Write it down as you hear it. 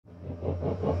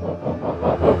Hello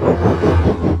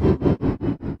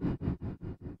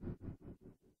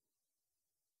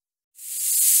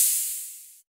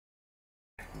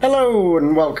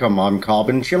and welcome, I'm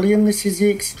Carbon Chili and this is the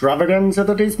extravaganza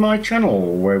that is my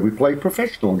channel, where we play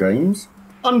professional games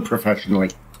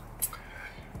unprofessionally.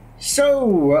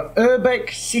 So, Urbek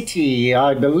City,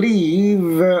 I believe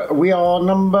we are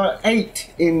number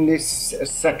 8 in this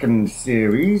second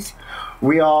series.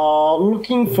 We are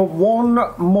looking for one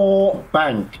more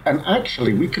bank, and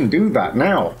actually we can do that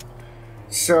now.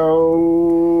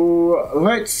 So,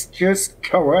 let's just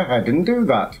go ahead and do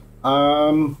that.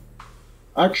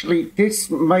 Actually,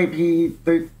 this may be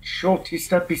the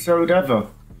shortest episode ever,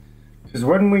 because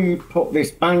when we put this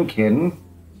bank in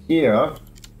here,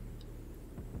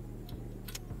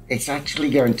 it's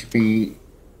actually going to be,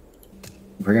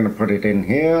 we're going to put it in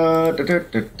here,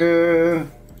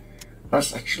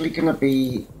 that's actually going to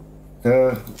be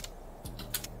the,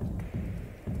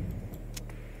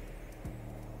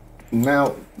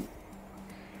 now,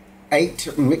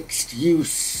 8 mixed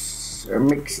use.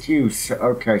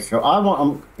 Okay, so I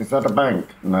want, is that a bank?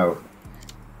 No.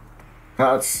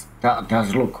 That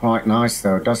does look quite nice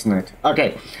though, doesn't it?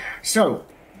 Okay, so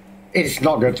it's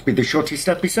not going to be the shortest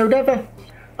episode ever,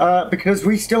 because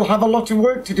we still have a lot of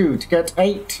work to do to get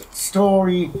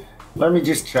 8-story, let me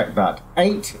just check that,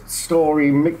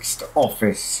 8-story mixed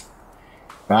office.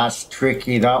 That's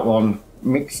tricky, that one.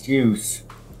 Mixed use,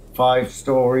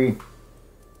 5-story.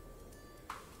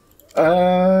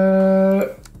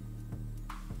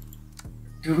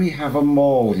 Do we have a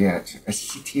mall yet? A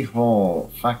city hall,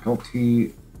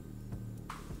 faculty,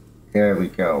 there we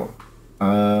go.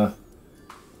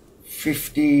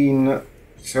 15,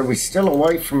 so we're still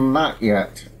away from that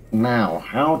yet. Now,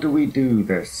 how do we do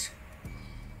this?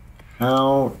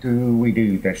 How do we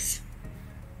do this?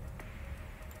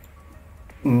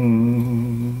 Let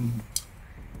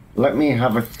me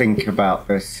have a think about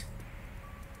this.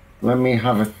 Let me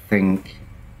have a think.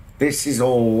 This is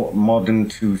all modern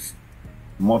 2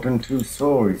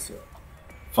 stories.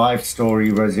 5-story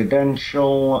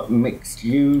residential, mixed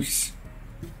use,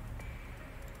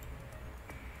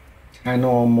 10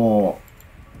 or more.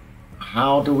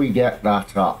 How do we get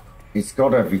that up? It's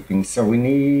got everything, so we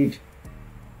need,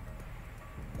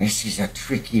 this is a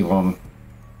tricky one.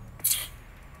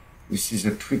 This is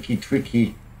a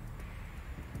tricky.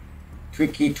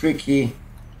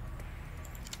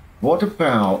 What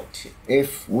about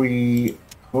if we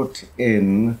put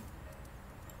in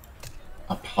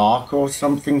a park or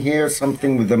something here,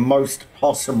 something with the most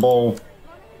possible,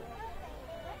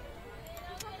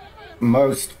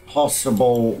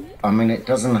 I mean, it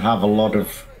doesn't have a lot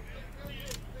of,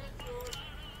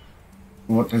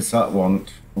 what does that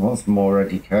want? It wants more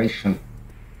education.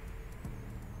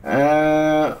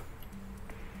 You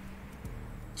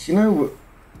know,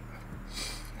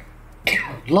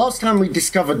 last time we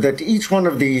discovered that each one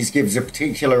of these gives a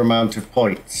particular amount of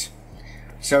points.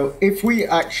 So if we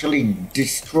actually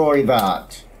destroy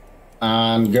that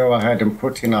and go ahead and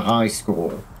put in a high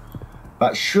school,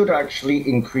 that should actually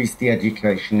increase the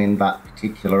education in that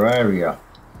particular area.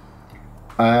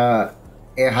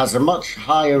 It has a much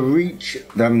higher reach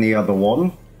than the other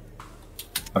one.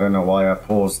 I don't know why I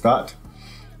paused that.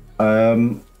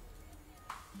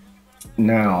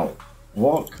 Now,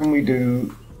 what can we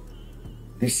do?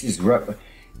 This is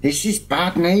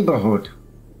bad neighborhood.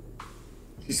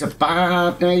 It's a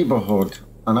bad neighborhood,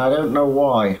 and I don't know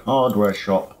why. Hardware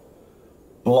shop,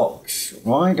 blocks.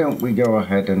 Why don't we go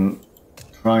ahead and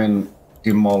try and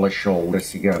demolish all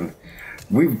this again?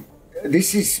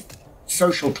 This is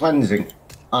social cleansing.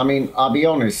 I mean, I'll be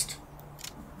honest,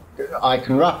 I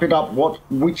can wrap it up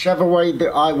whichever way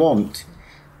that I want,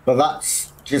 but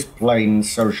that's just plain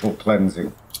social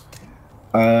cleansing.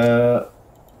 And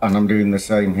I'm doing the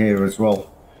same here as well.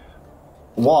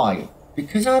 Why?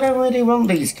 Because I don't really want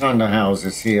these kind of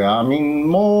houses here. I mean,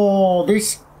 more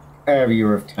this area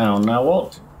of town. Now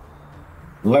what?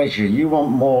 Leisure. You want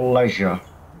more leisure.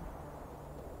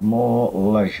 More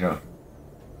leisure.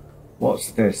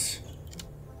 What's this?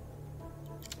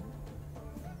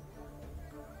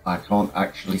 I can't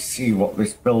actually see what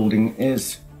this building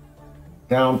is.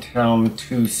 Downtown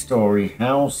 2-story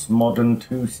house. Modern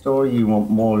 2-story. You want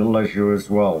more leisure as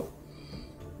well.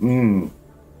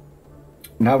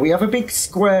 Now we have a big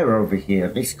square over here.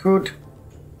 This could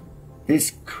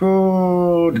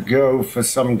go for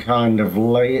some kind of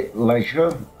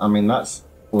leisure. I mean, that's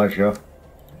leisure.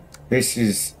 This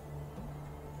is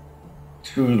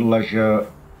 2 leisure,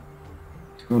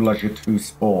 2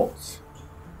 sports.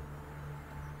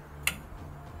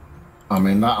 I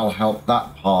mean, that'll help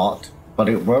that part, but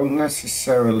it won't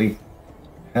necessarily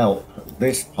help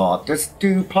this part.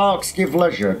 Do parks give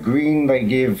leisure? Green, they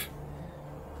give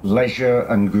leisure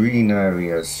and green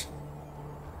areas.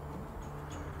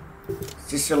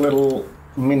 Is this a little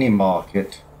mini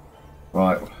market?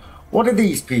 Right. What are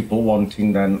these people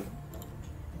wanting then?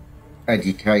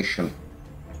 Education.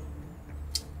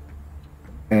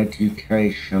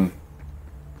 Education.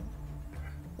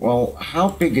 Well, how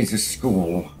big is a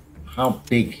school? How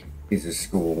big is a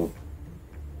school?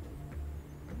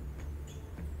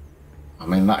 I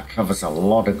mean, that covers a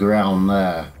lot of ground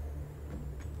there.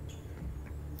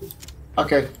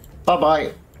 Okay,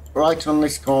 bye-bye. Right on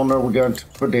this corner, we're going to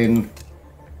put in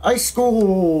a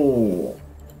school.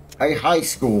 A high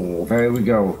school. There we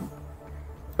go.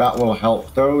 That will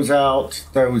help those out.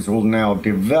 Those will now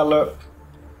develop.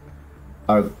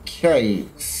 Okay,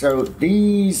 so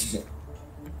these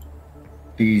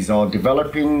are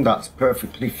developing. That's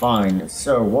perfectly fine.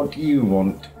 So what do you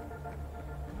want?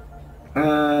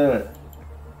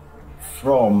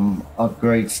 From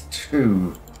upgrades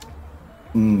to.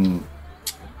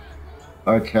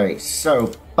 Okay,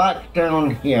 so back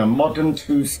down here, modern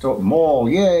two-stop mall.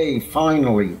 Yay,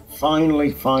 finally.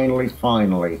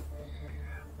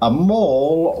 A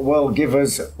mall will give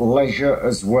us leisure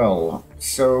as well.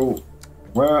 So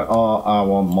where are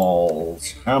our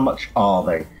malls? How much are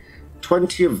they?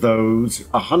 20 of those,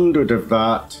 100 of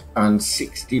that, and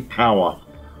 60 power.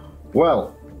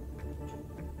 Well,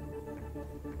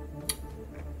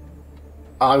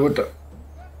 I would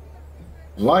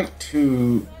like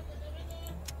to...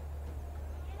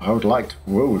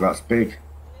 Whoa, that's big.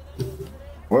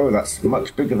 Whoa, that's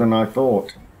much bigger than I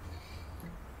thought.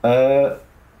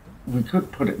 We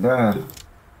could put it there.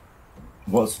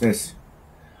 What's this?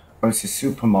 Oh, it's a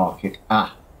supermarket.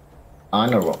 Ah, I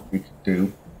know what we could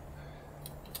do.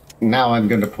 Now I'm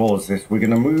going to pause this. We're going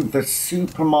to move the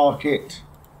supermarket.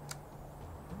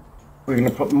 We're going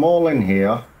to put mall in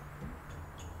here.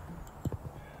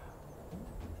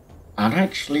 And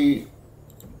actually,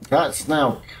 that's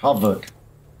now covered.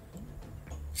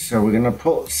 So we're going to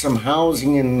put some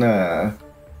housing in there.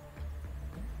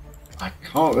 I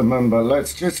can't remember.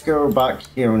 Let's just go back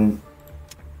here and...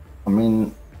 I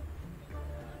mean,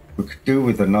 we could do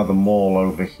with another mall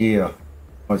over here.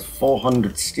 Oh, it's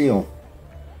 400 steel.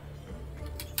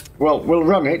 Well, we'll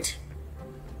run it.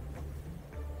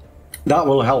 That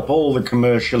will help all the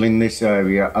commercial in this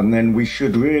area. And then we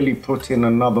should really put in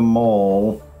another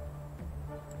mall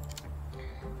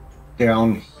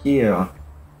down here.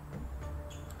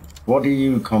 What are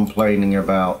you complaining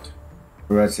about,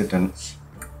 residents?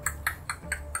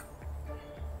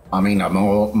 I mean, a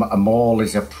mall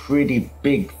is a pretty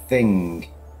big thing.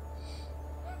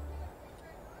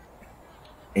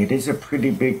 It is a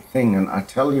pretty big thing, and I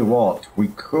tell you what, we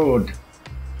could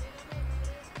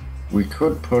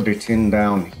put it in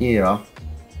down here.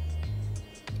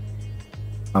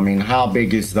 I mean, how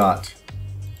big is that?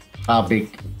 How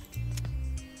big?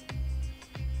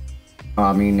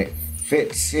 I mean, it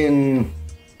fits in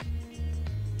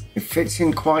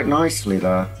quite nicely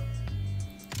there.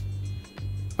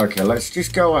 Okay, let's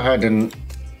just go ahead and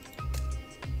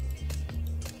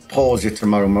pause it a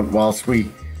moment whilst we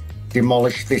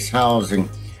demolish this housing.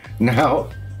 Now,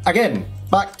 again,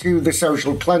 back to the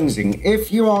social cleansing.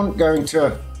 If you aren't going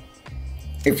to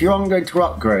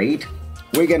upgrade,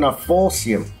 we're gonna force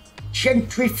you.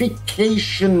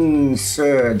 Gentrification,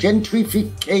 sir,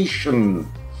 gentrification.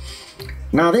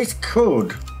 Now this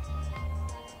could,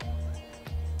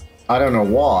 I don't know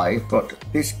why, but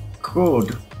this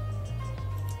could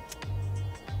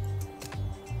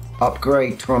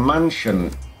upgrade to a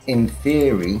mansion in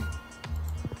theory.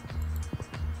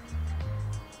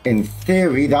 In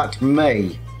theory, that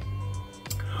may.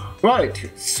 Right,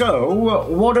 so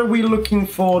what are we looking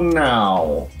for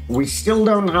now? We still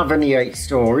don't have any 8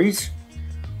 stories.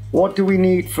 What do we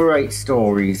need for 8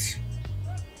 stories?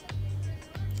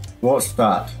 What's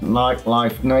that?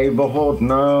 Nightlife neighbourhood?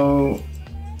 No.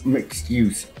 Mixed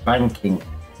use. Banking.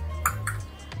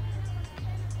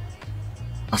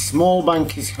 A small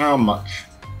bank is how much?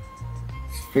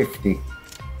 It's 50.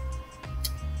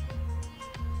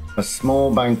 A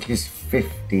small bank is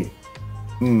 50.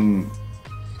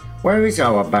 Where is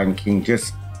our banking?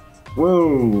 Just...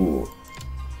 Whoa.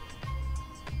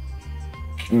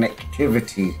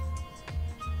 Connectivity.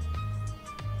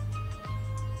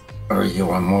 Oh, you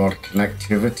want more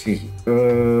connectivity?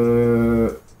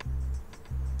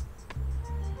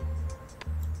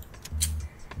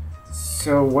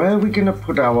 So where are we going to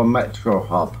put our metro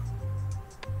hub?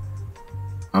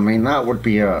 I mean, that would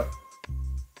be a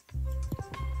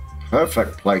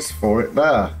perfect place for it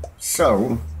there.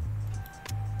 So,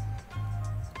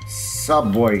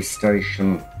 subway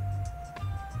station.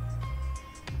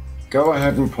 go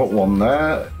ahead and put one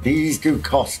there. These do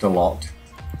cost a lot.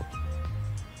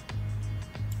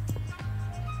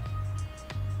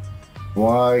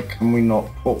 Why can we not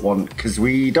put one? Because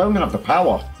we don't have the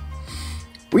power.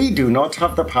 We do not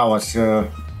have the power, sir.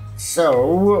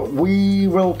 So we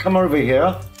will come over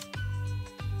here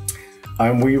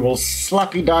and we will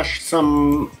slappy dash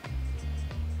some.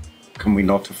 Can we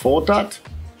not afford that?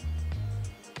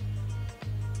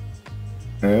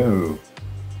 Oh.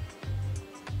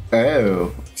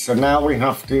 Oh. So now we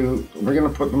have to, we're going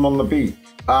to put them on the beach.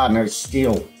 Ah, no,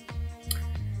 steel.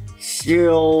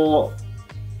 Steel.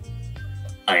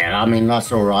 I mean,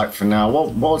 that's all right for now.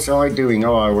 What was I doing?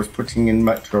 Oh, I was putting in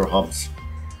metro hubs.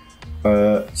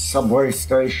 Subway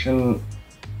station.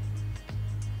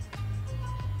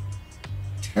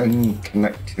 10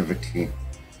 connectivity.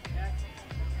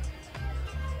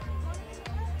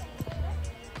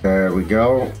 There we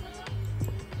go.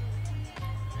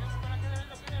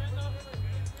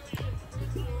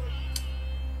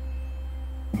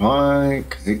 Why?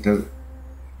 Because it does.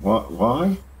 What?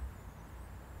 Why?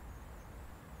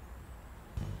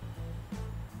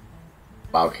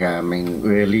 Okay, I mean,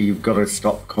 really, you've got to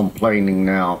stop complaining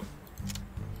now.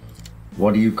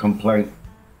 What are you complaining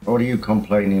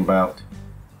about?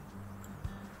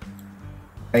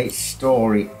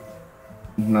 8-story,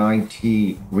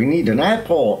 90. We need an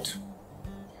airport.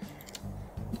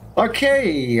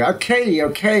 Okay.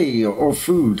 Or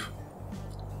food.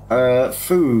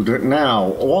 Food now.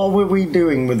 What were we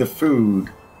doing with the food?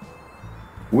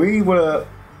 We were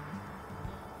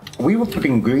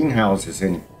putting greenhouses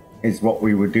in, is what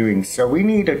we were doing. So we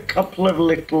need a couple of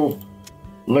little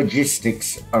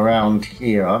logistics around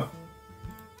here.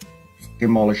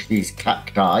 Demolish these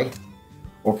cacti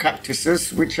or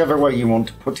cactuses, whichever way you want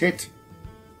to put it.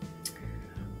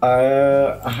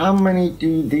 How many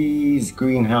do these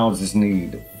greenhouses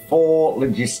need? 4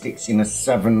 logistics in a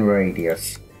 7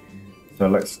 radius. So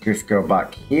let's just go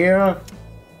back here.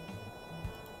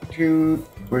 2,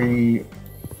 3,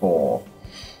 4.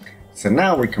 So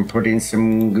now we can put in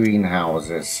some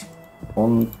greenhouses.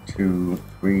 1, 2,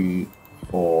 3,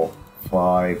 4,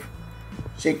 5,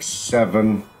 6,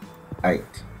 7, 8.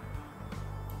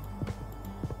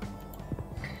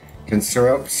 Can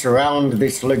surround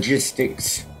this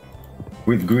logistics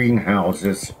with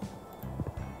greenhouses.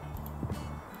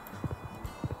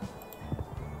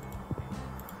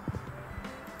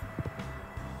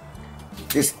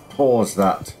 Just pause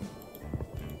that.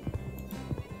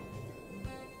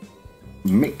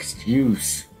 Mixed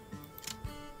use.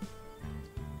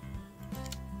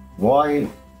 Why?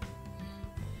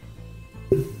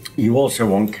 You also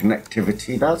want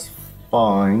connectivity, that's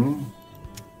fine.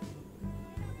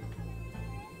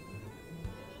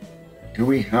 Do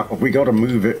we have we got to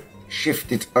move it,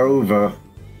 shift it over.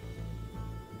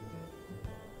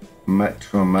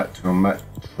 Metro.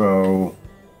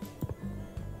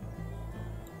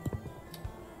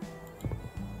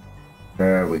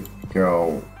 There we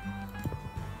go.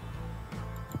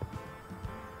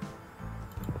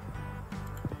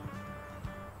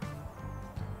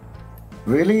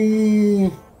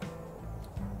 Really?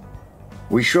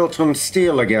 We short on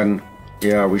steel again.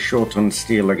 Yeah, we short on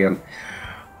steel again.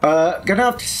 Gonna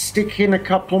have to stick in a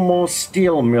couple more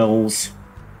steel mills.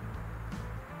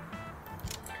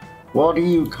 What are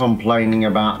you complaining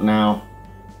about now?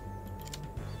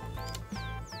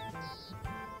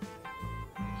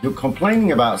 You're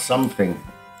complaining about something.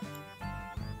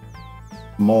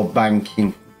 More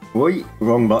banking. Wait,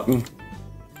 wrong button.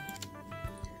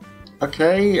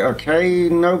 Okay,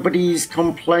 nobody's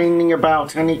complaining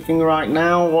about anything right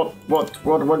now.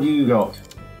 What do you got?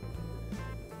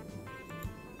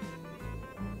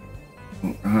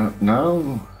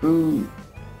 No? Who?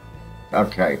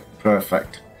 Okay,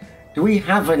 perfect. Do we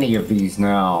have any of these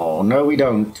now? No, we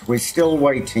don't. We're still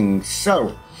waiting.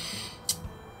 So,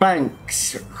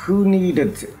 banks. Who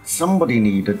needed? Somebody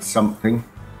needed something.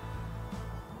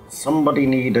 Somebody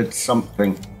needed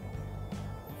something.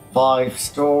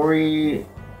 5-story.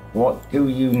 What do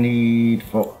you need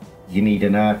for? You need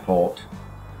an airport.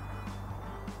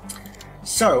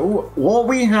 So, what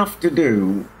we have to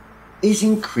do is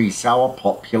increase our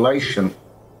population.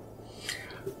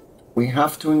 We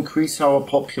have to increase our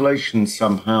population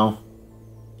somehow.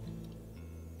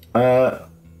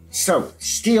 So,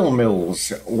 steel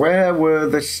mills. Where were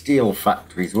the steel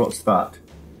factories? What's that?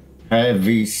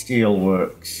 Heavy steel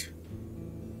works.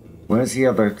 Where's the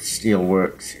other steel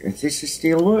works? Is this a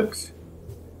steel works?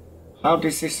 How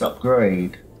does this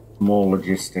upgrade? More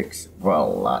logistics.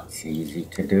 Well, that's easy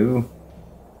to do.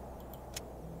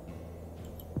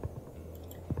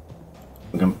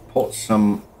 We can put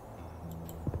some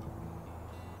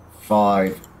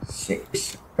 5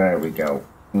 6. There we go.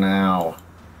 Now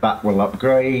that will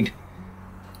upgrade.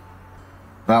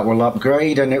 That will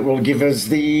upgrade and it will give us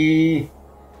the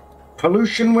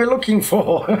pollution we're looking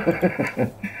for.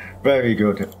 Very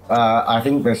good. I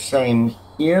think the same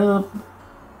here.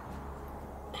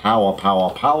 Power,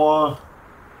 power, power.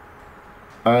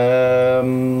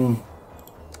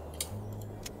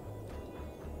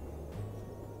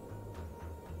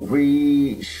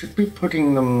 We should be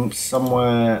putting them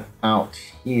somewhere out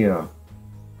here.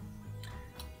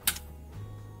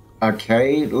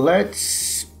 Okay,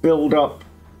 let's build up.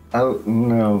 Oh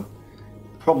no,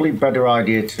 probably better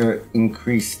idea to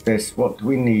increase this. What do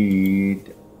we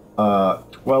need?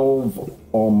 12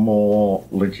 or more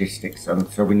logistics, and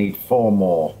so we need 4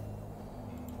 more.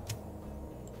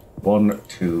 1,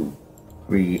 2,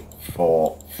 3,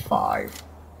 4, 5.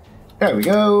 There we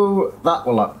go. That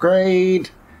will upgrade.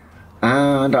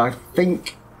 And I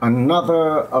think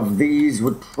another of these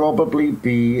would probably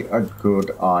be a good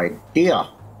idea.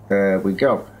 There we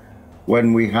go.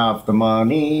 When we have the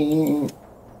money,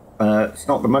 it's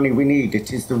not the money we need,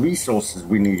 it is the resources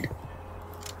we need.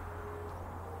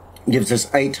 Gives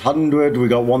us 800. We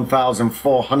got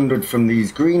 1,400 from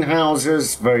these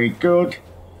greenhouses. Very good.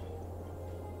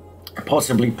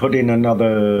 Possibly put in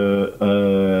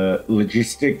another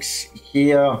logistics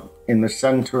here in the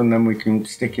center, and then we can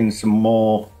stick in some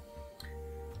more.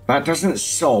 That doesn't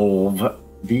solve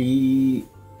the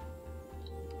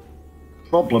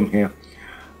problem here.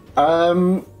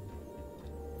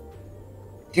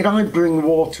 Did I bring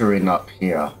water in up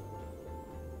here?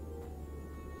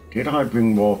 Did I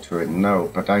bring water in? No,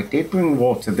 but I did bring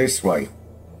water this way.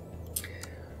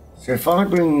 So if I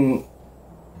bring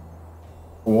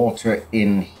water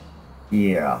in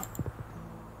here,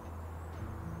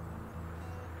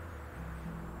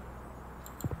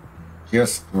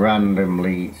 just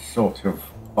randomly sort of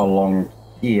along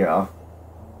here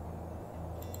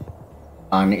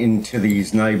and into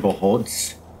these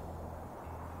neighborhoods,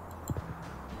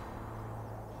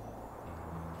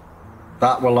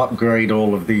 that will upgrade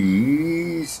all of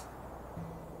these.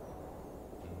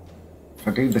 If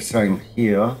I do the same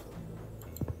here,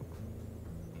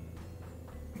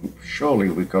 surely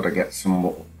we've got to get some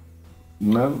more.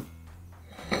 No.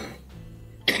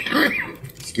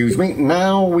 Excuse me.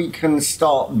 Now we can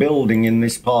start building in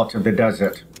this part of the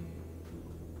desert.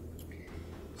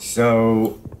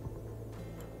 So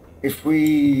if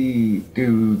we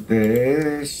do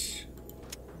this,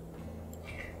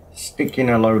 stick in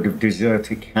a load of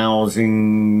desertic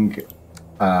housing.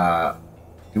 Do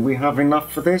we have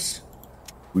enough for this?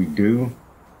 We do.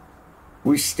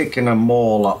 We stick in a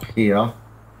mall up here.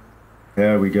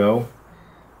 There we go.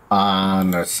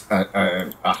 And a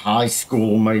high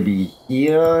school maybe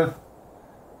here.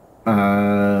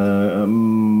 Some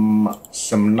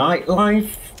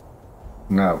nightlife?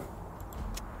 No.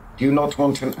 Do not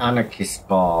want an anarchist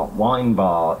bar. Wine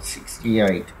bar,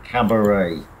 68.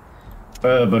 Cabaret.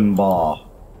 Urban bar.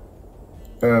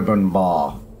 Urban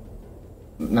bar.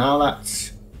 Now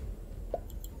that's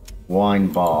wine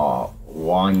bar.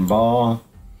 Wine bar.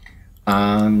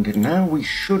 And now we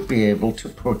should be able to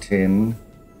put in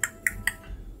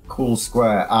cool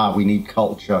square. Ah, we need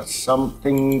culture.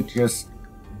 Something just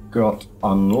got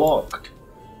unlocked.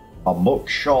 A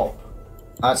bookshop.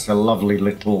 That's a lovely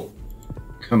little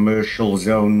commercial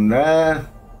zone there.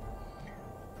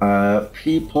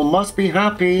 People must be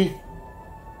happy.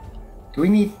 Do we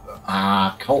need...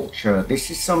 Ah, culture. This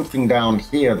is something down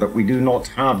here that we do not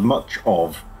have much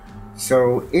of.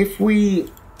 So if we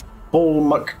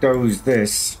bullmuckdoze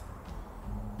this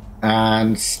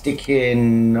and stick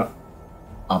in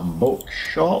a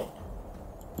bookshop,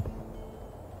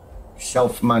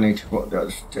 self-managed,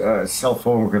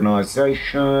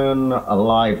 self-organization, a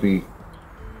library,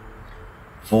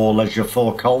 for leisure,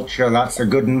 for culture, that's a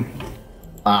good one.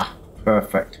 Ah,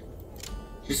 perfect.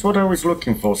 Just what I was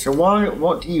looking for. So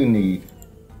what do you need?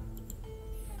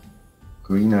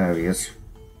 Green areas.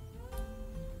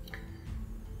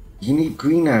 You need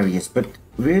green areas, but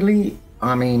really,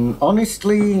 I mean,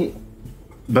 honestly,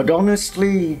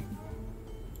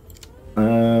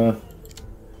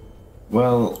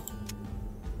 well,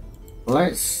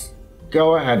 let's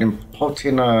go ahead and put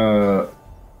in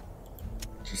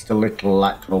just a little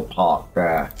lateral park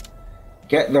there.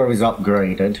 Get those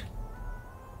upgraded.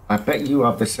 I bet you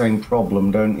have the same problem,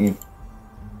 don't you?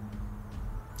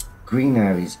 Green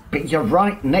areas, but you're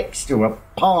right next to a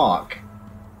park.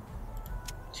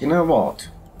 Do you know what?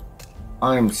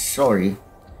 I'm sorry,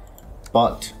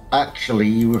 but actually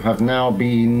you have now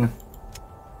been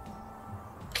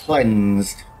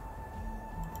cleansed.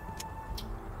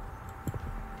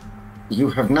 You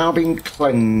have now been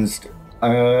cleansed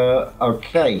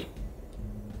Okay.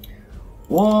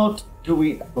 What do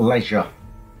we... Leisure.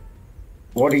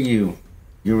 What are you?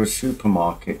 You're a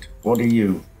supermarket. What are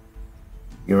you?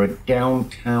 You're a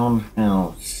downtown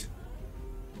house.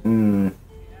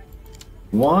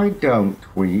 Why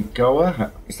don't we go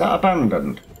ahead? Is that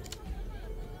abandoned?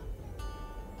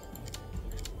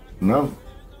 No.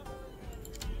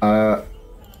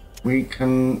 We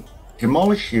can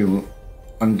demolish you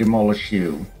and demolish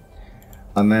you.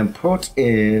 And then put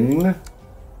in...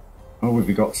 Oh,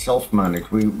 we've got self-managed.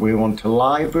 We want a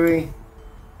library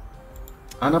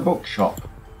and a bookshop.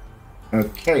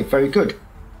 Okay, very good.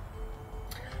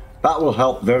 That will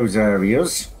help those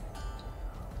areas.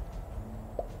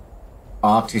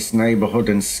 Artist neighborhood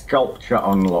and sculpture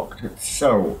unlocked.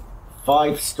 So,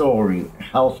 5-story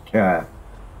healthcare.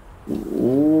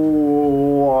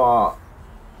 What?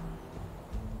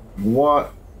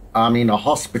 I mean, a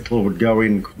hospital would go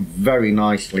in very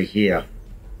nicely here.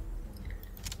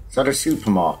 Is that a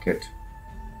supermarket?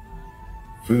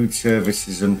 Food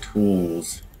services and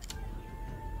tools.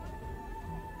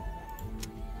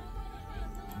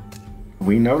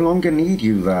 We no longer need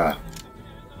you there.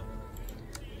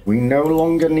 We no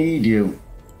longer need you.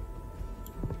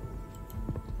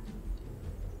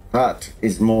 That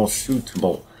is more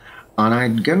suitable. And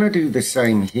I'm gonna do the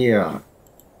same here.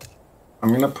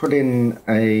 I'm gonna put in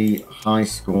a high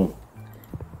school.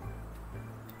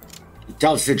 It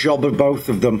does the job of both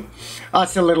of them.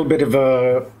 That's a little bit of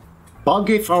a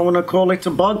bug, if I want to call it a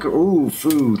bug. Ooh,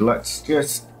 food. Let's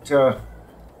just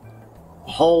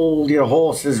hold your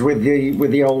horses with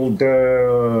the old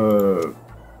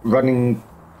running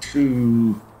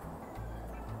too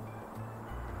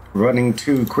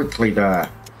quickly there.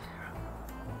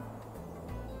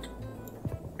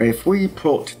 If we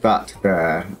put that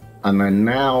there, and then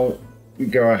now we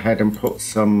go ahead and put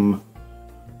some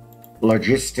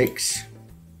logistics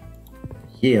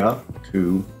here,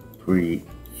 2, 3,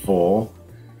 4,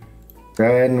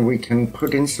 then we can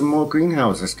put in some more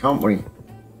greenhouses, can't we?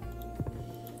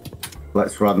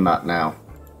 Let's run that now.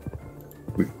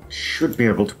 We should be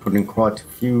able to put in quite a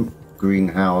few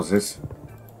greenhouses,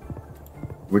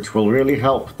 which will really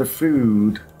help the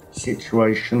food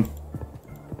situation.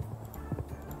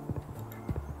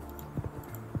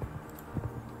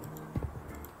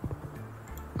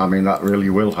 I mean, that really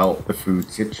will help the food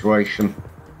situation.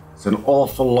 It's an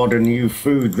awful lot of new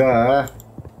food there.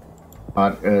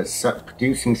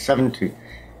 Producing 70.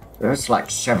 That's like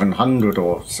 700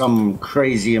 or some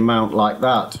crazy amount like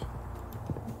that.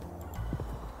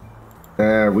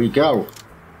 There we go.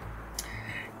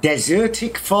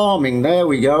 Desertic farming, there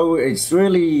we go. It's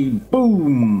really,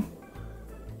 boom.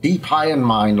 Deep iron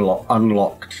mine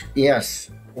unlocked. Yes,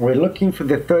 we're looking for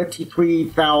the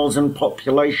 33,000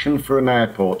 population for an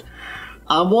airport.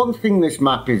 And one thing this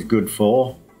map is good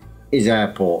for is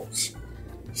airports.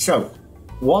 So,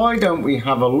 why don't we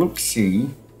have a look-see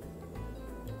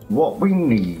what we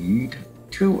need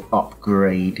to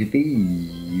upgrade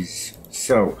these.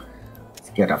 So, let's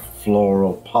get a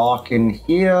floral park in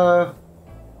here.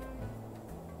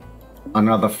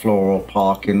 Another floral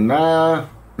park in there.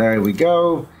 There we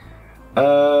go.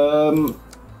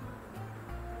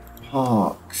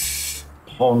 Parks,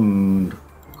 pond,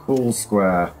 cool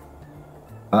square.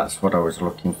 That's what I was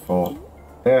looking for.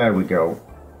 There we go.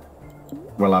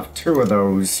 We'll have 2 of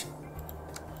those.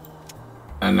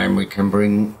 And then we can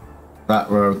bring that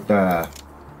road there.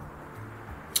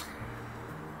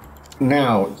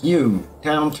 Now, you,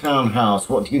 downtown house,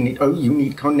 what do you need? Oh, you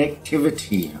need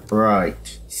connectivity.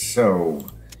 Right, so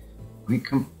we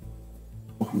can...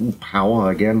 Ooh,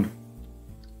 power again.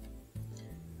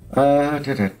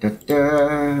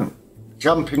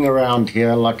 Jumping around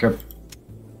here like a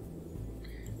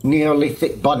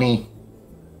Neolithic bunny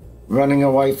running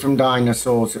away from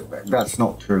dinosaurs. That's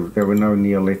not true. There were no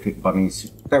Neolithic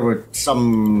bunnies. There were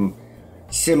some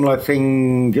similar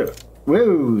thing.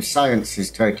 Woo! Science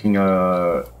is taking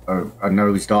a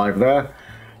nosedive there.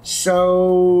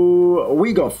 So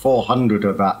we got 400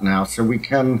 of that now. So we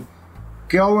can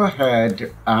go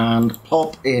ahead and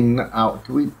pop in out.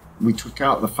 We took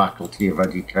out the Faculty of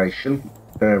Education.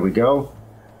 There we go.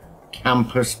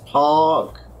 Campus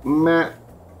Park. Meh.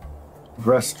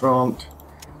 Restaurant.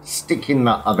 Stick in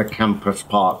that other campus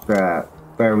park there.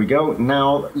 There we go.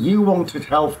 Now, you wanted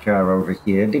healthcare over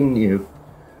here, didn't you?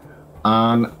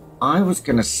 And I was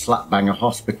going to slap bang a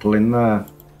hospital in there.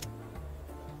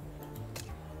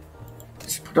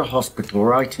 Let's put a hospital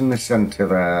right in the centre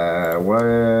there.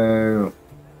 Well,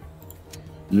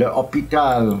 Le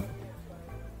Hôpital.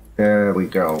 There we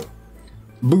go.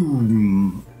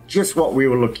 Boom. Just what we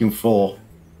were looking for.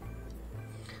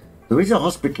 There is a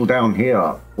hospital down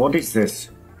here. What is this?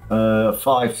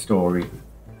 5-story.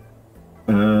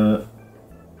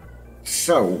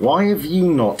 So, why have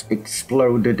you not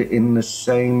exploded in the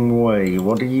same way?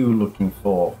 What are you looking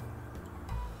for?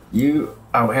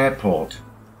 Oh, airport.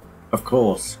 Of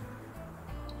course.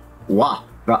 Wow,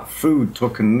 that food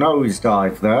took a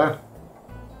nosedive there.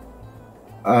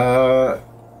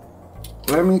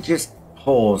 Let me just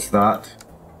pause that.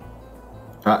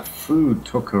 That food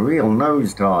took a real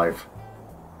nosedive.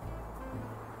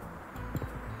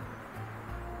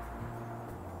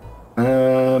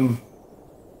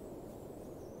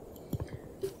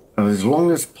 As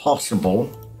long as possible.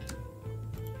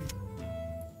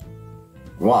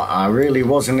 Wow, I really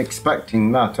wasn't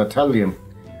expecting that, I tell you.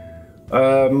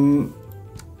 1,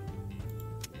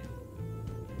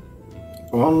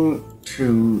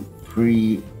 2,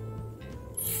 3,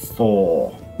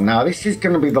 4. Now this is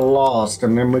going to be the last,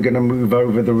 and then we're going to move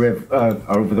over the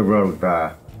over the road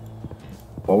there.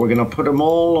 But we're going to put them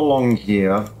all along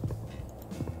here.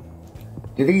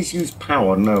 Do these use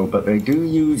power? No, but they do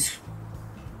use.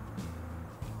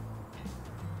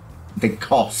 They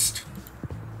cost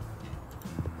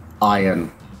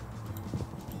iron.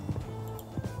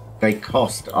 They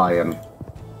cost iron.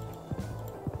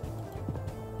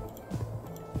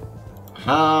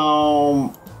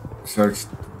 How? So it's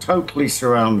totally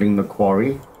surrounding the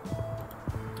quarry.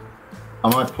 I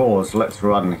might pause. Let's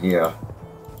run here.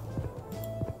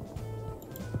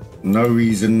 No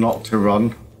reason not to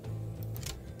run.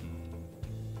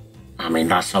 I mean,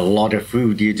 that's a lot of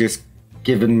food you just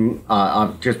given.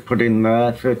 I've just put in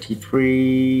there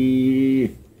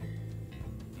 33.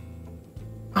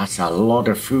 That's a lot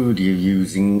of food you're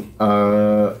using.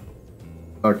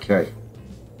 Okay.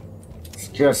 Let's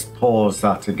just pause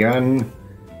that again.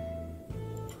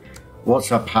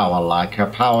 What's our power like? Our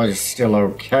power is still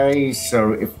okay.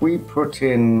 So if we put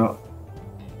in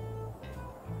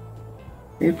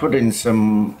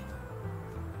some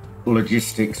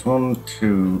logistics. 1,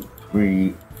 2,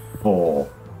 3, 4.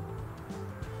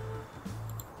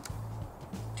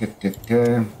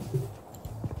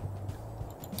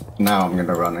 Now I'm going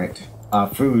to run it. Our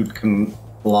food can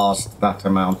last that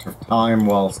amount of time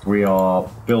whilst we are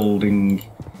building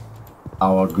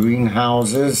our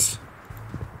greenhouses.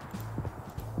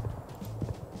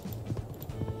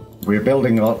 We're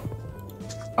building up.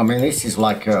 I mean, this is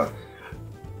like a.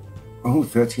 Oh,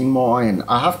 13 more iron.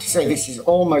 I have to say, this is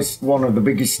almost one of the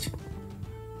biggest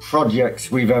projects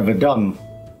we've ever done.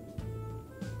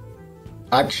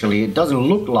 Actually, it doesn't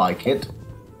look like it.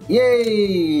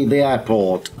 Yay, the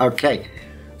airport. Okay,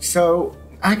 so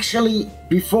actually,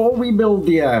 before we build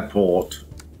the airport,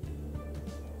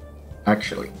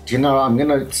 actually, do you know, I'm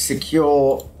gonna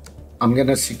secure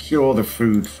the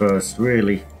food first,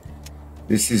 really.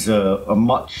 This is a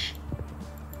much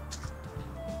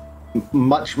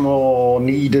more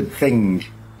needed thing.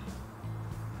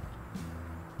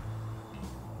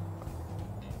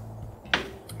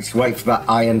 Let's wait for that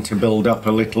iron to build up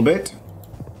a little bit.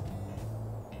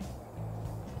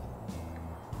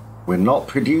 We're not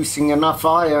producing enough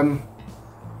iron.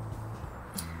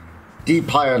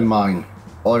 Deep iron mine,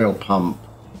 oil pump,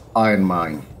 iron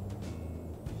mine.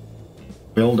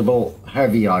 Buildable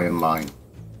heavy iron mine.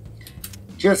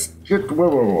 Just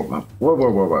whoa.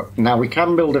 Now we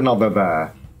can build another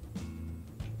there.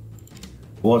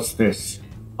 What's this?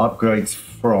 Upgrades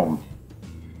from.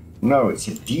 No, it's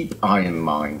a deep iron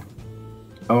mine.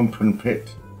 Open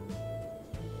pit.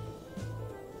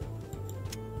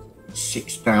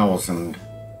 6,000.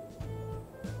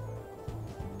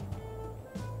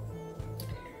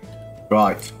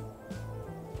 Right.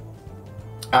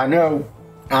 I know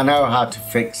how to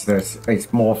fix this.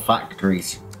 It's more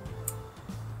factories.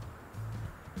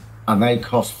 And they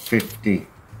cost 50.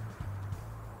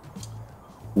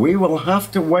 We will have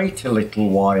to wait a little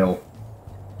while.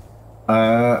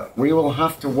 We will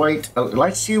have to wait.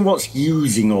 Let's see what's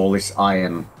using all this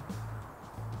iron.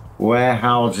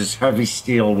 Warehouses, heavy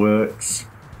steel works,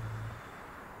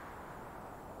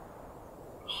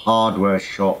 hardware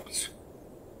shops.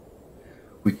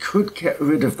 We could get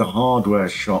rid of the hardware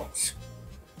shops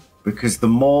because the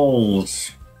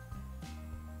malls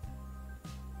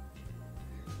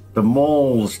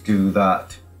do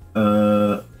that.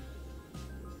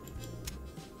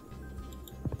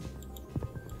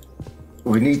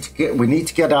 We need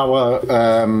to get our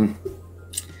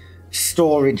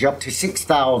storage up to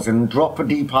 6,000. Drop a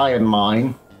deep iron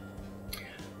mine.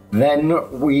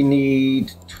 Then we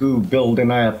need to build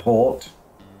an airport,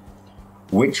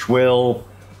 which will,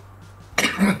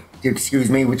 excuse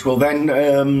me, which will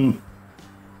then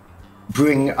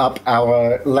bring up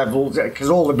our levels, because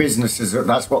all the businesses,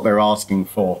 that's what they're asking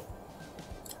for.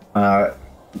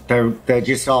 They're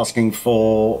just asking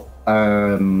for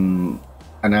an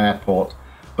airport,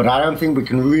 but I don't think we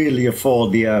can really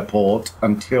afford the airport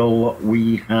until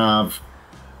we have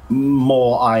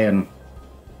more iron.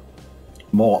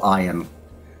 More iron.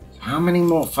 So how many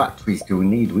more factories do we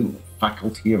need? We need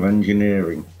Faculty of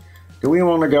Engineering. Do we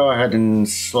want to go ahead and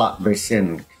slap this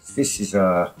in? This is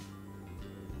a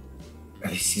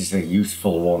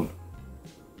useful one.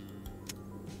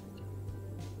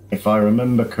 If I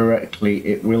remember correctly,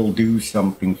 it will do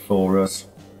something for us.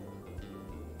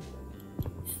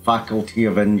 Faculty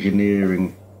of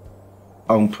Engineering.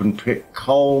 Open pit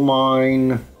coal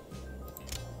mine.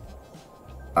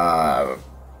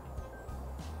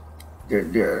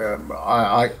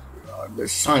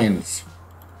 Science.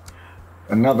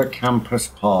 Another campus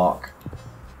park.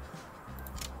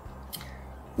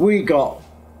 We got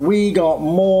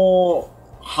more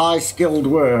high skilled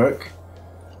work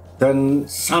than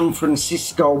San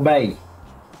Francisco Bay.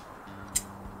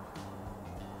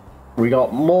 We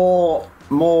got more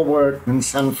work than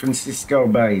San Francisco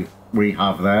Bay we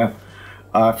have there.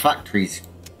 Factories.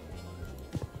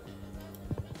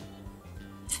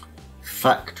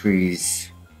 Factories.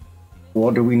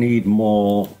 What do we need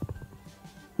more?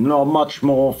 Not much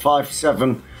more.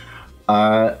 5,700.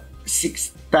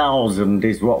 6,000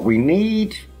 is what we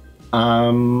need.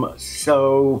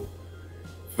 So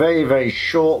very, very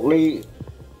shortly,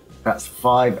 that's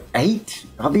 5,800.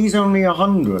 Are these only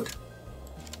 100?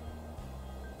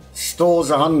 Stores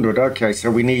 100. Okay, so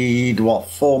we need what,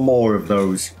 4 more of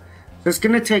those. So it's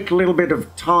going to take a little bit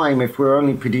of time if we're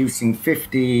only producing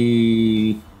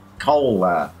 50 coal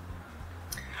there.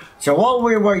 So while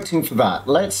we're waiting for that,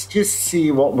 let's just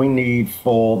see what we need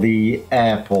for the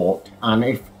airport. And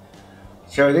if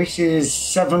so, this is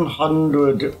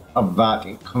 700 of that.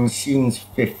 It consumes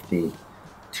 50.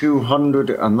 200,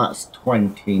 and that's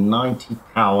 20. 90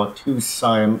 power, 2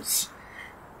 science.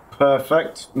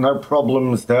 Perfect. No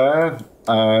problems there.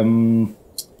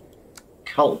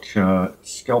 Culture,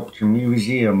 sculpture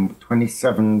museum,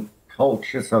 27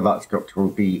 culture, so that's got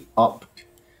to be upped.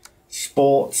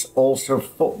 Sports, also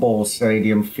football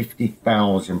stadium,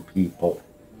 50,000 people.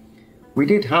 We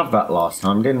did have that last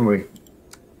time, didn't we?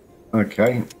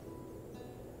 Okay.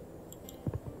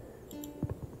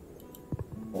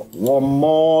 One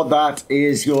more, that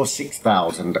is your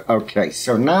 6,000. Okay,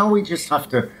 so now we just have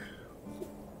to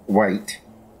wait.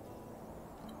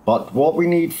 But what we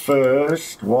need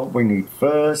first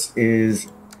is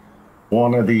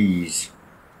one of these.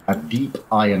 A deep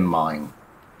iron mine.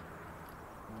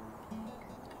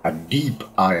 A deep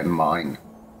iron mine.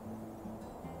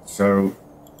 So,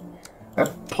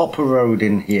 let's pop a road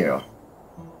in here.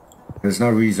 There's no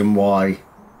reason why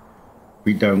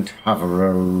we don't have a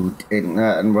road in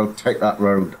there, and we'll take that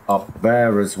road up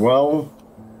there as well.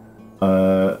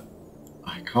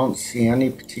 I can't see any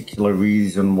particular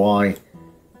reason why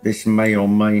this may or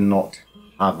may not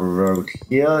have a road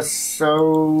here,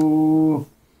 so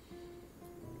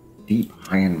deep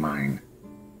iron mine.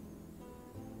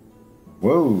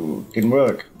 Whoa, didn't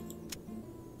work.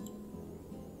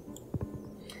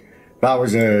 That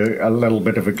was a little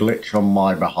bit of a glitch on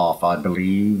my behalf, I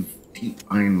believe. Deep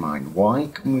iron mine. Why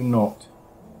can we not?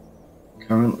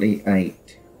 Currently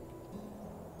 8.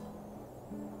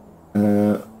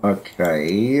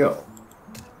 Okay.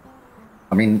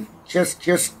 I mean,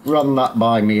 just run that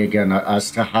by me again as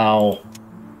to how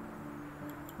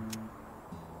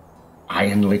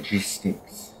iron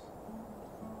logistics.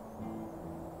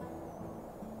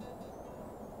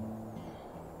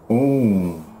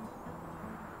 Oh.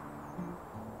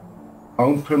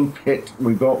 Open pit,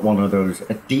 we got one of those.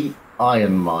 A deep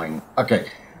iron mine. Okay,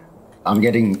 I'm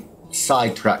getting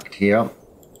sidetracked here.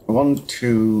 1,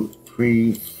 2,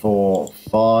 3, 4,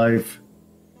 5.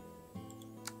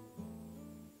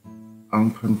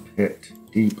 Open pit,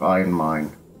 deep iron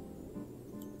mine.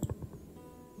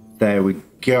 There we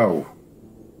go.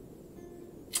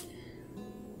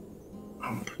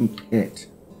 Open pit,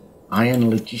 iron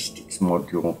logistics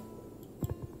module.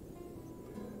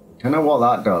 Don't know what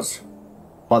that does,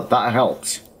 but that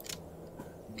helps.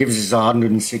 Gives us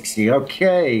 160.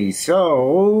 Okay,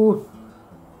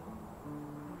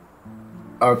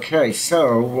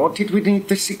 so what did we need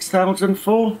the 6,000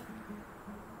 for?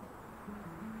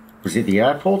 Was it the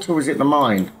airport or was it the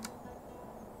mine?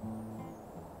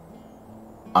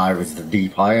 I was the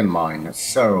deep iron mine.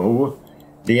 So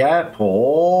the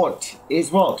airport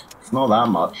is what? It's not that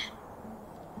much.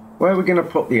 Where are we going to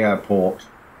put the airport?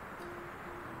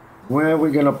 Where are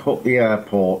we going to put the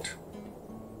airport?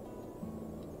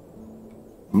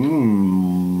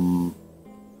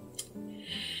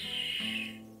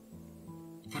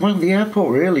 Well, the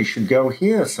airport really should go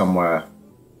here somewhere.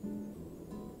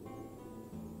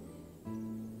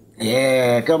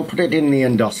 Yeah, go and put it in the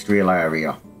industrial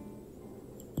area.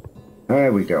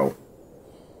 There we go.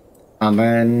 And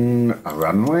then a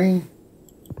runway.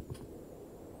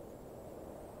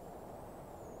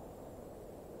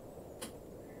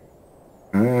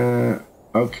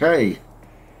 Okay.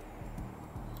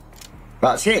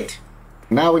 That's it.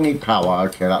 Now we need power.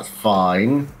 Okay, that's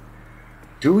fine.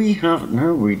 Do we have...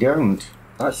 No, we don't.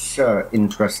 That's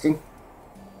interesting.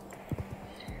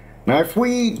 Now, if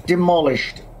we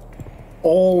demolished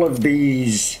all of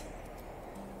these...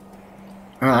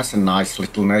 Oh, that's a nice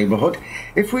little neighbourhood.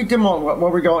 If we demolish...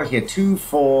 What we got here? 2,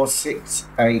 4, 6,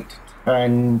 8,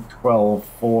 10, 12,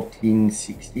 14,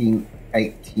 16,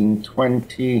 18,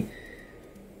 20,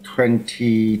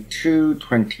 22,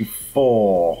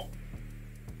 24...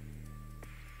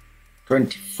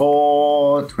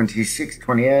 24, 26,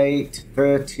 28,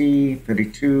 30,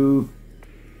 32,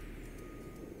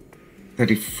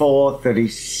 34,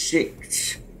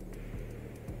 36,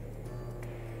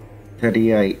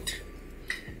 38.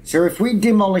 So if we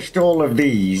demolished all of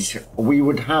these, we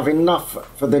would have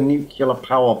enough for the nuclear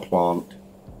power plant.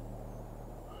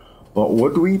 But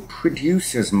would we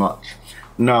produce as much?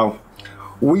 No.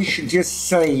 We should just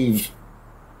save...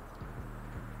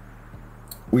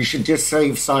 We should just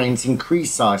save science,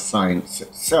 increase our science.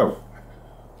 So,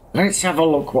 let's have a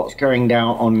look what's going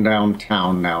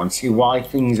downtown now and see why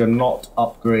things are not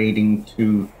upgrading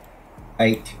to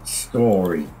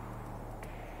 8-story.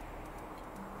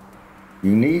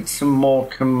 You need some more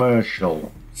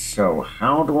commercial. So,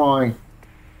 how do I...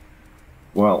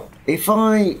 Well, if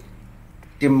I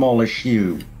demolish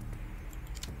you...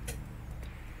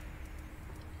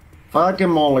 If I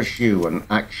demolish you and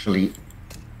actually...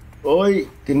 Oi,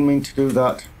 didn't mean to do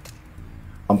that.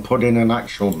 And put in an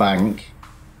actual bank.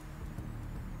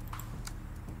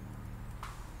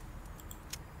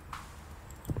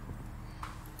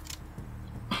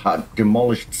 I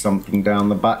demolished something down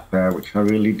the back there, which I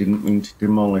really didn't mean to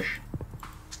demolish.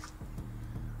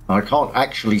 I can't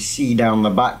actually see down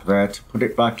the back there to put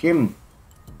it back in.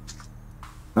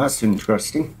 That's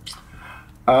interesting.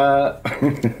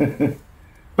 Very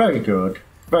good.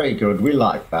 Very good. We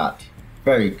like that.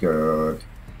 Very good.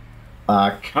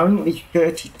 Currently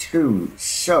 32.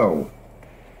 So,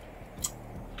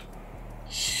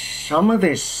 some of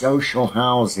this social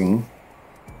housing.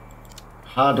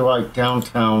 How do I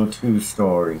downtown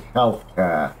 2-story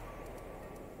healthcare?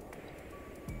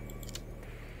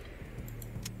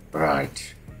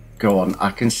 Right. Go on. I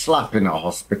can slap in a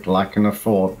hospital. I can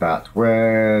afford that.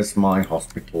 Where's my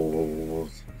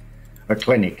hospitals? A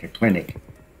clinic. A clinic.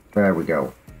 There we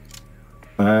go.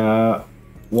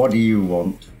 What do you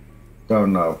want?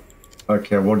 Don't know.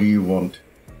 Okay, what do you want?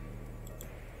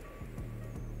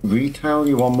 Retail?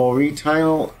 You want more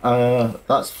retail?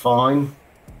 That's fine.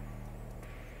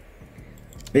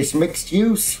 This mixed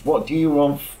use, what do you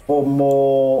want for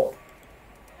more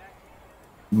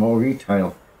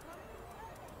retail?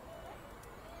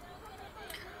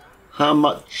 How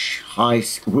much high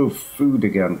school food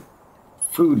again?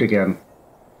 Food again.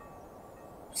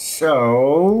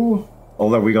 So,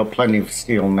 although we got plenty of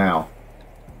steel now.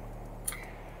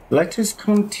 Let us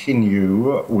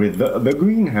continue with the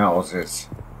greenhouses.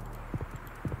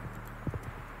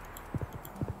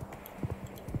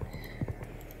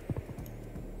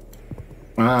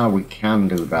 Ah, we can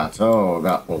do that. Oh,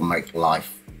 that will make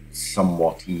life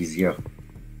somewhat easier.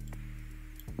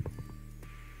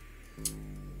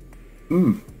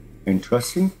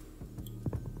 Interesting.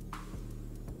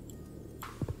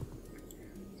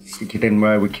 Stick it in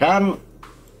where we can.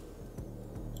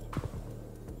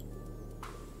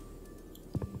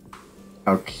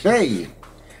 Okay.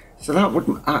 So that would...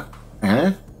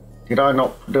 Did I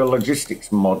not put a logistics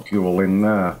module in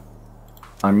there?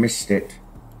 I missed it.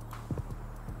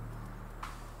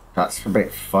 That's a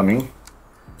bit funny.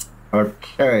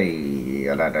 Okay.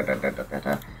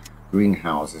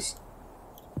 Greenhouses.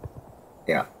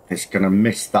 Yeah, it's gonna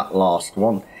miss that last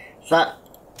one. That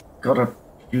got a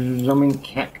blooming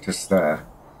cactus there.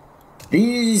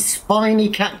 These spiny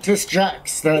cactus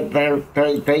jacks,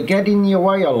 they get in your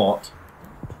way a lot.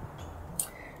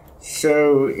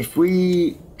 So if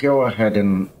we go ahead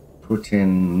and put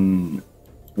in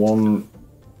 1,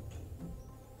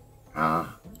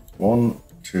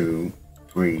 2,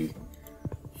 3,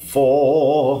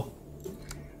 4.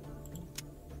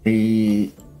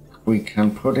 We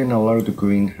can put in a load of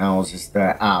greenhouses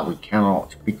there. We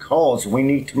cannot because we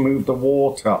need to move the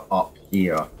water up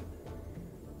here.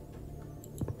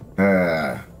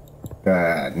 There.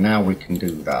 Now we can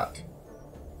do that.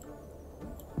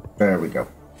 There we go.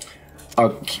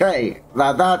 Okay,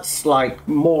 now that's like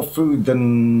more food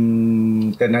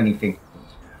than anything.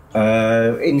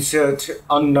 Insert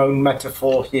unknown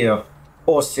metaphor here,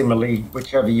 or simile,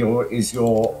 whichever is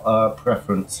your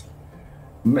preference.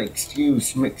 Mixed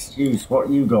use.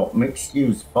 What you got? Mixed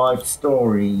use,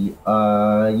 5-story.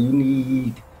 You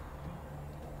need...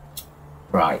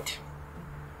 Right.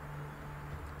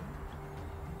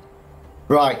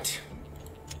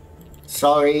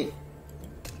 Sorry.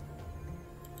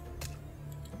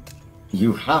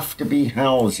 You have to be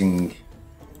housing.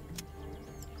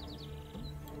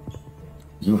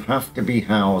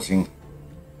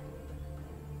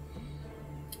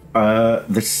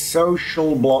 The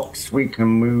social blocks we can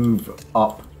move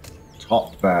up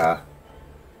top there.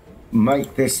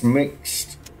 Make this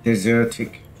mixed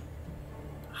desertic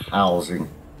housing.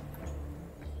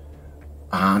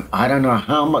 And I don't know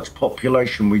how much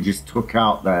population we just took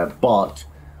out there, but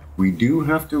we do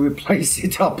have to replace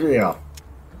it up here.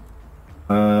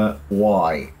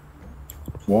 Why?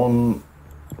 1,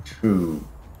 2,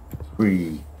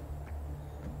 3.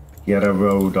 Get a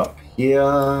road up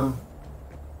here.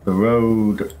 The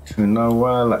road to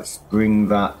nowhere. Let's bring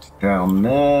that down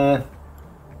there.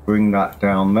 Bring that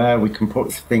down there. We can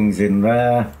put things in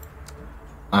there.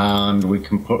 And we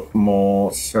can put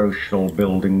more social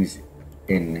buildings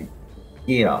in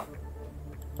here.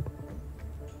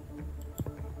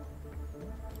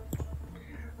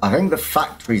 I think the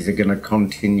factories are going to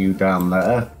continue down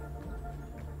there.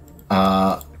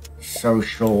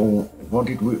 Social, what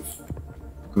did we...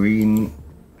 Green...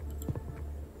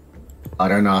 I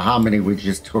don't know how many we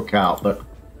just took out, but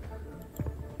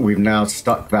we've now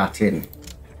stuck that in.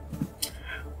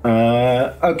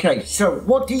 Okay, so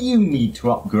what do you need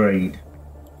to upgrade?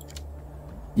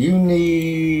 You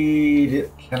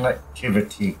need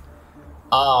connectivity.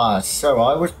 So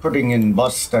I was putting in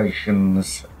bus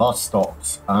stations, bus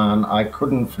stops, and I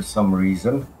couldn't for some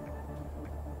reason.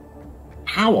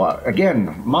 Power,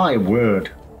 again, my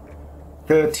word.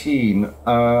 13,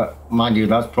 mind you,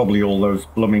 that's probably all those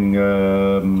blooming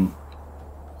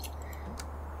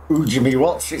Ujimi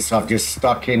Watsits I've just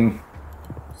stuck in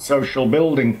social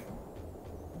building.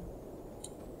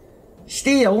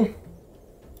 Steel?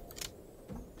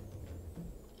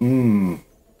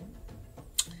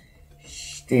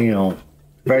 Steel,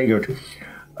 very good.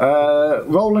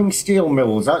 Rolling steel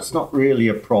mills, that's not really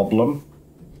a problem.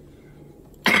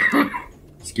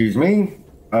 Excuse me.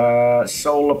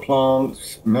 Solar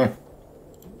plants, meh.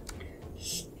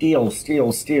 Steel. Where's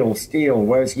your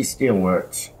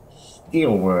steelworks?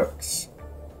 Steelworks.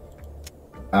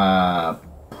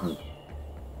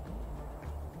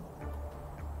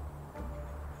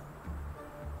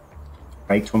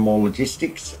 Data more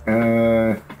logistics.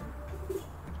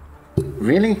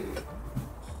 Really?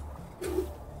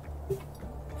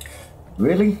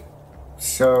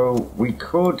 So we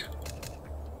could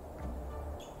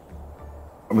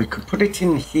put it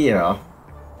in here.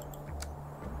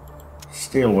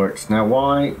 Steelworks. Now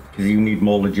why? Because you need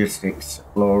more logistics.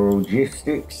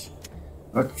 Logistics.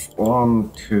 That's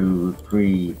 1, 2,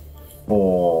 3,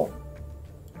 4,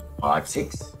 5,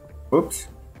 6. Oops.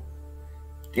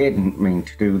 Didn't mean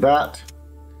to do that.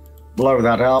 Blow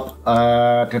that up.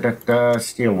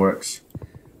 Steelworks.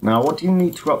 Now what do you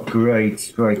need to upgrade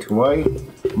straight away?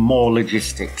 More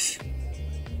logistics.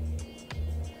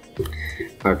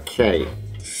 Okay.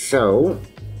 So,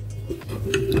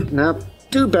 now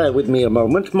do bear with me a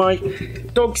moment. My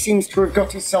dog seems to have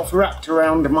got himself wrapped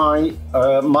around my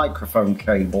microphone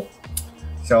cable.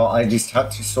 So I just had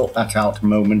to sort that out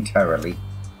momentarily.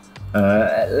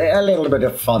 A little bit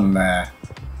of fun there.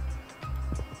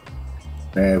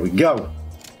 There we go.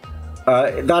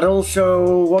 That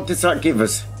also, what does that give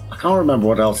us? I can't remember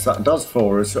what else that does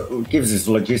for us. It gives us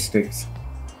logistics.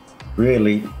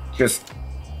 Really, just...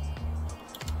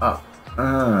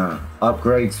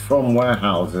 upgrades from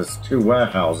warehouses to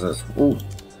warehouses. Ooh,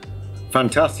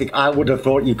 fantastic. I would have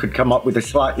thought you could come up with a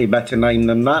slightly better name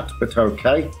than that, but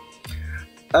okay.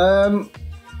 I'm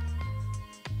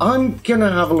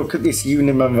gonna have a look at this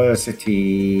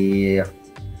university.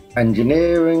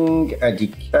 Engineering,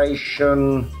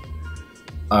 education.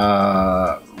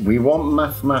 We want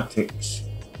mathematics.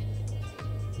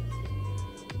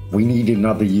 We need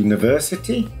another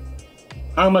university.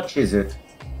 How much is it?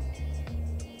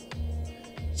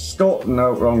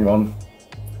 No, wrong one.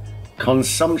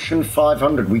 Consumption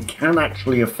 500. We can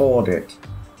actually afford it.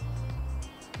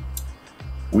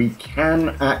 We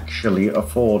can actually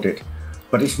afford it.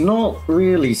 But it's not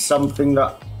really something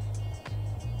that...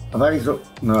 Are they...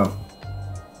 No.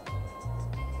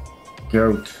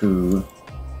 Go to...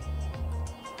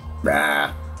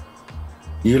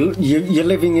 You're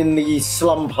living in the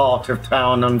slum part of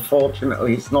town.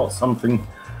 Unfortunately, it's not something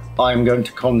I'm going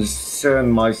to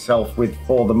concern myself with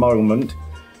for the moment,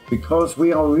 because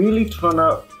we are really trying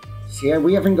to see.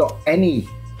 We haven't got any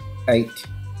 8.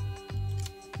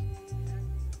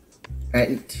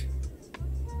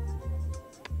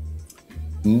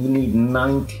 You need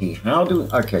 90. How do...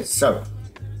 Okay, so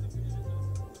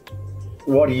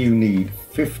what do you need?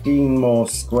 15 more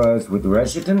squares with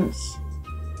residents?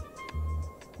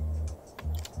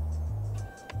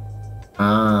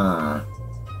 Ah.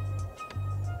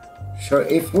 So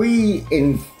if we,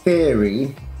 in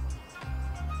theory,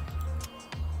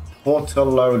 put a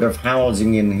load of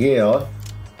housing in here,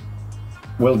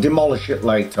 we'll demolish it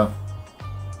later.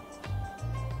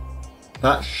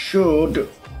 That should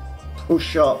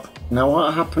push up. Now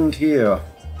what happened here?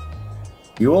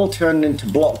 You all turned into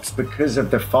blocks because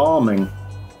of the farming.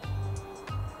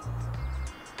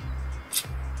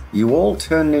 You all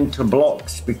turned into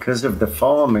blocks because of the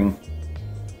farming.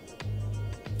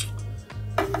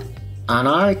 And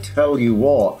I tell you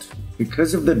what,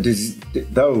 because of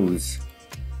those,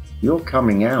 you're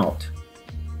coming out.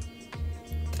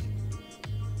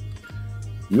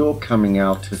 You're coming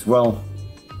out as well.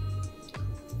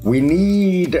 We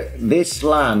need this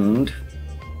land.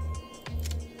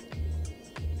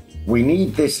 We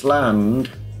need this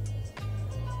land.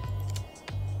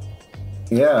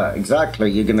 Yeah,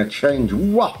 exactly. You're gonna change.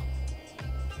 What?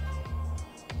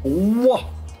 What?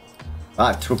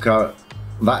 That took a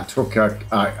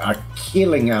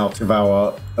killing out of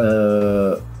our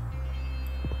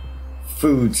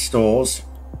food stores.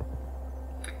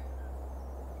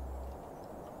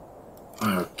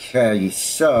 Okay,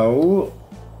 so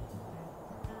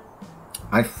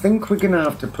I think we're gonna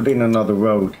have to put in another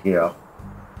road here.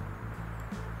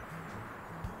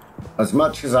 As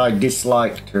much as I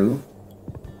dislike to.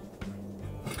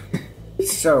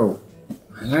 So,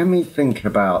 let me think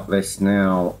about this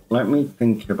now. Let me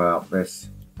think about this.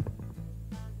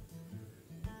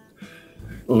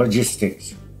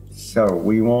 Logistics. So,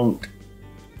 we want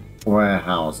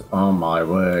warehouse. Oh my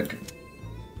word.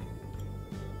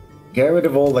 Get rid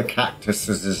of all the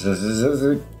cactuses.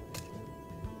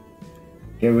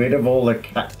 Get rid of all the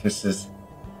cactuses.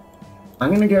 I'm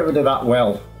going to get rid of that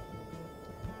well.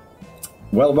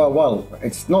 Well.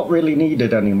 It's not really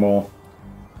needed anymore.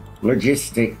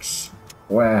 Logistics.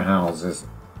 Warehouses.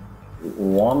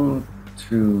 1,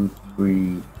 2,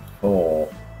 3, 4.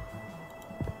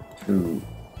 2,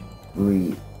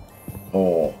 3,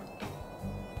 4.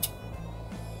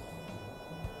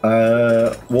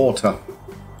 Water.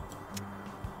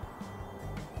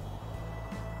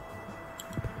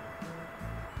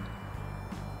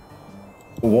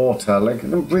 Water, like,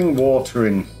 bring water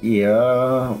in here.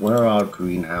 Where are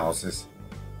greenhouses?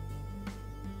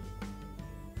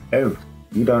 Oh,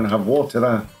 you don't have water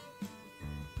there.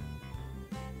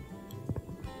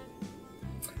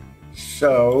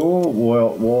 So,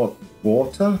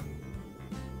 water?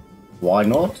 Why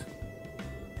not?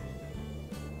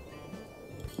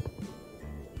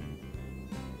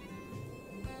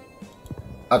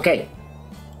 Okay.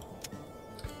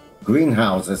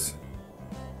 Greenhouses.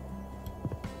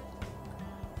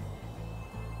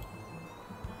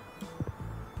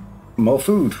 More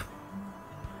food.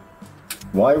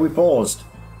 Why are we paused?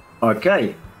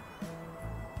 Okay.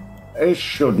 It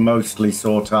should mostly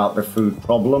sort out the food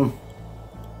problem.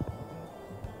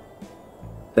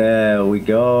 There we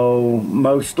go.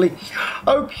 Mostly.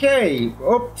 Okay.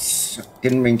 Oops.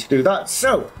 Didn't mean to do that.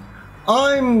 So,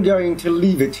 I'm going to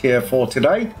leave it here for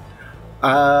today.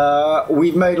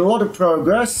 We've made a lot of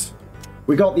progress.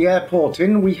 We got the airport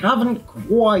in. We haven't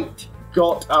quite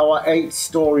got our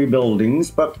 8-story buildings,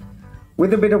 but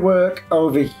with a bit of work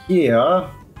over here,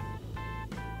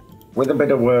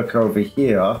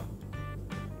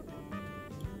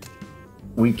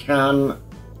 we can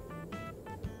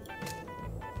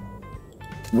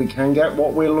get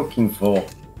what we're looking for.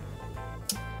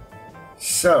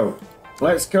 So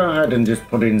let's go ahead and just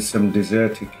put in some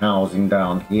deserted housing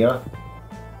down here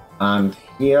and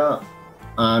here,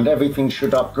 and everything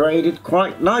should upgrade it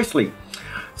quite nicely.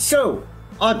 So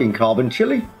I've been Carbon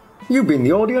Chili. You've been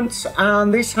the audience,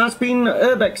 and this has been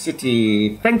Urbek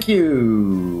City. Thank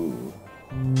you.